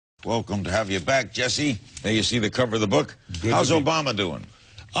Welcome to have you back, Jesse. There you see the cover of the book. Good. How's Obama doing?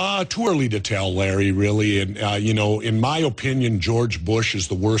 Too early to tell, Larry, really. And, you know, in my opinion, George Bush is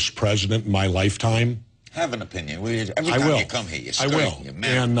the worst president in my lifetime. Have an opinion. Every time you come here, you I will.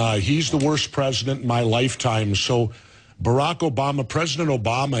 And he's the worst president in my lifetime. So Barack Obama, President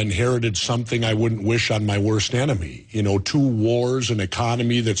Obama inherited something I wouldn't wish on my worst enemy. You know, 2 wars, an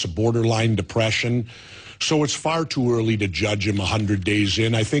economy that's a borderline depression. So it's far too early to judge him 100 days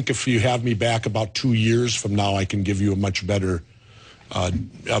in. I think if you have me back about 2 years from now, I can give you a much better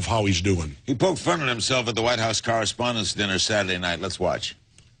of how he's doing. He poked fun at himself at the White House Correspondents' Dinner Saturday night. Let's watch.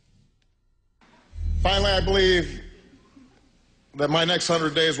 Finally, I believe that my next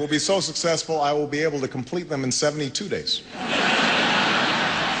 100 days will be so successful I will be able to complete them in 72 days.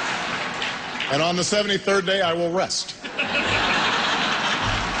 And on the 73rd day, I will rest.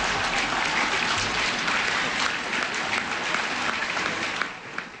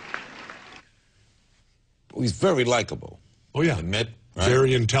 He's very likable. Oh, yeah. Admit, right?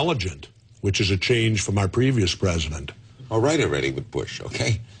 Very intelligent, which is a change from our previous president. All right already with Bush,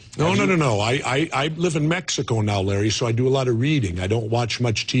 okay? No. I live in Mexico now, Larry, so I do a lot of reading. I don't watch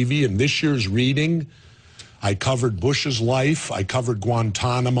much TV, and this year's reading, I covered Bush's life, I covered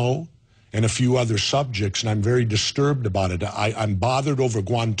Guantanamo, and a few other subjects, and I'm very disturbed about it. I'm bothered over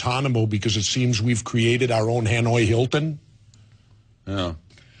Guantanamo because it seems we've created our own Hanoi Hilton. Yeah.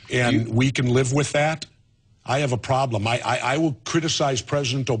 And we can live with that. I have a problem. I will criticize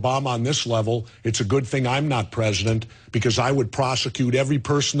President Obama on this level. It's a good thing I'm not president, because I would prosecute every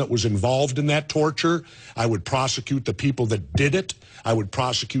person that was involved in that torture. I would prosecute the people that did it. I would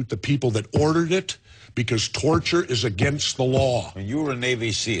prosecute the people that ordered it, because torture is against the law. And you were a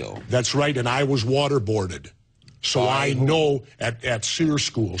Navy SEAL. That's right, and I was waterboarded. So I know at SEER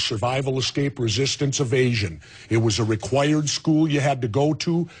school, Survival, Escape, Resistance, Evasion, it was a required school you had to go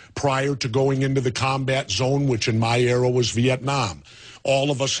to prior to going into the combat zone, which in my era was Vietnam. All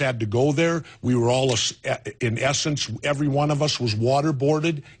of us had to go there. We were all, in essence, every one of us was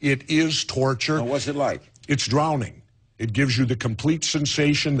waterboarded. It is torture. Now, what's it like? It's drowning. It gives you the complete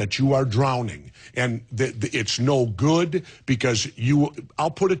sensation that you are drowning. And it's no good, because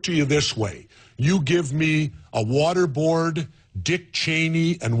I'll put it to you this way. You give me a waterboard, Dick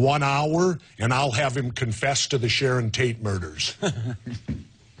Cheney, in 1 hour, and I'll have him confess to the Sharon Tate murders.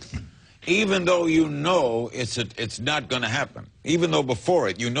 Even though you know it's not going to happen. Even though before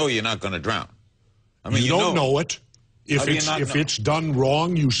it, you know you're not going to drown. I mean, you don't know it. If it's done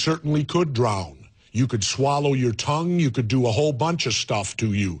wrong, you certainly could drown. You could swallow your tongue. You could do a whole bunch of stuff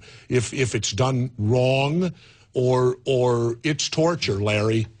to you if it's done wrong, or it's torture,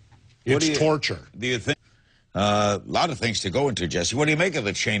 Larry. It's torture. Do you think? A lot of things to go into, Jesse. What do you make of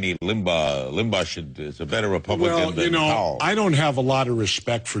the Cheney Limbaugh? Limbaugh is a better Republican than Powell. I don't have a lot of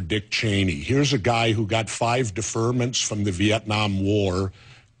respect for Dick Cheney. Here's a guy who got 5 deferments from the Vietnam War.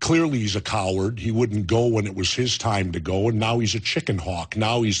 Clearly he's a coward. He wouldn't go when it was his time to go, and now he's a chicken hawk.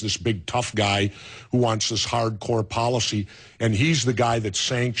 Now he's this big tough guy who wants this hardcore policy, and he's the guy that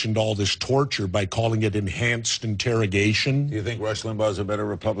sanctioned all this torture by calling it enhanced interrogation. Do you think Rush Limbaugh is a better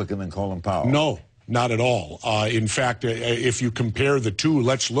Republican than Colin Powell? No. Not at all. In fact, if you compare the two,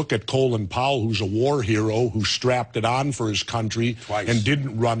 let's look at Colin Powell, who's a war hero, who strapped it on for his country twice and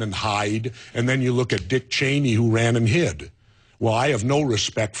didn't run and hide. And then you look at Dick Cheney, who ran and hid. Well, I have no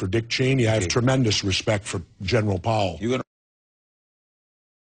respect for Dick Cheney. I have tremendous respect for General Powell.